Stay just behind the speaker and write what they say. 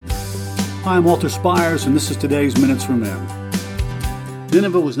Hi, I'm Walter Spires, and this is today's Minutes from Men.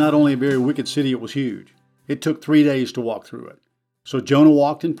 Nineveh was not only a very wicked city, it was huge. It took 3 days to walk through it. So Jonah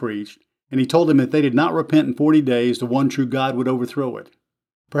walked and preached, and he told them if they did not repent in 40 days, the one true God would overthrow it.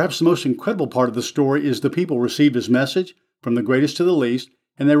 Perhaps the most incredible part of the story is the people received his message, from the greatest to the least,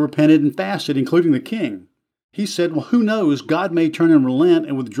 and they repented and fasted, including the king. He said, well, who knows, God may turn and relent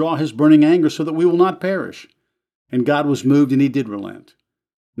and withdraw his burning anger so that we will not perish. And God was moved, and he did relent.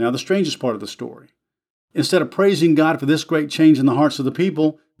 Now, the strangest part of the story. Instead of praising God for this great change in the hearts of the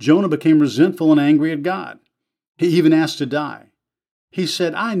people, Jonah became resentful and angry at God. He even asked to die. He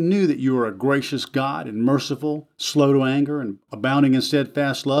said, I knew that you are a gracious God and merciful, slow to anger, and abounding in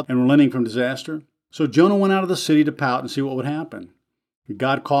steadfast love and relenting from disaster. So Jonah went out of the city to pout and see what would happen.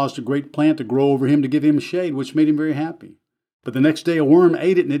 God caused a great plant to grow over him to give him shade, which made him very happy. But the next day a worm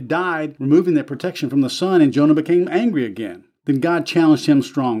ate it and it died, removing that protection from the sun, and Jonah became angry again. Then God challenged him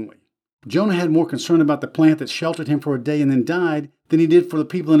strongly. Jonah had more concern about the plant that sheltered him for a day and then died than he did for the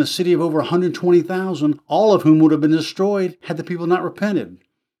people in a city of over 120,000, all of whom would have been destroyed had the people not repented.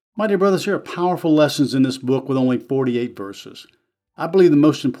 My dear brothers, there are powerful lessons in this book with only 48 verses. I believe the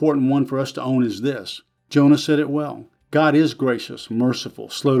most important one for us to own is this. Jonah said it well. God is gracious,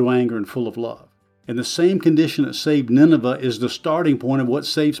 merciful, slow to anger, and full of love. And the same condition that saved Nineveh is the starting point of what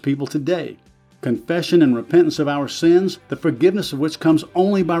saves people today. Confession and repentance of our sins, the forgiveness of which comes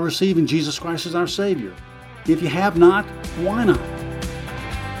only by receiving Jesus Christ as our Savior. If you have not, why not?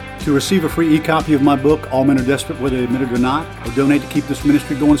 To receive a free e-copy of my book, All Men Are Desperate Whether They Admit It or Not, or donate to keep this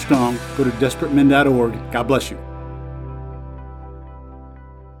ministry going strong, go to desperatemen.org. God bless you.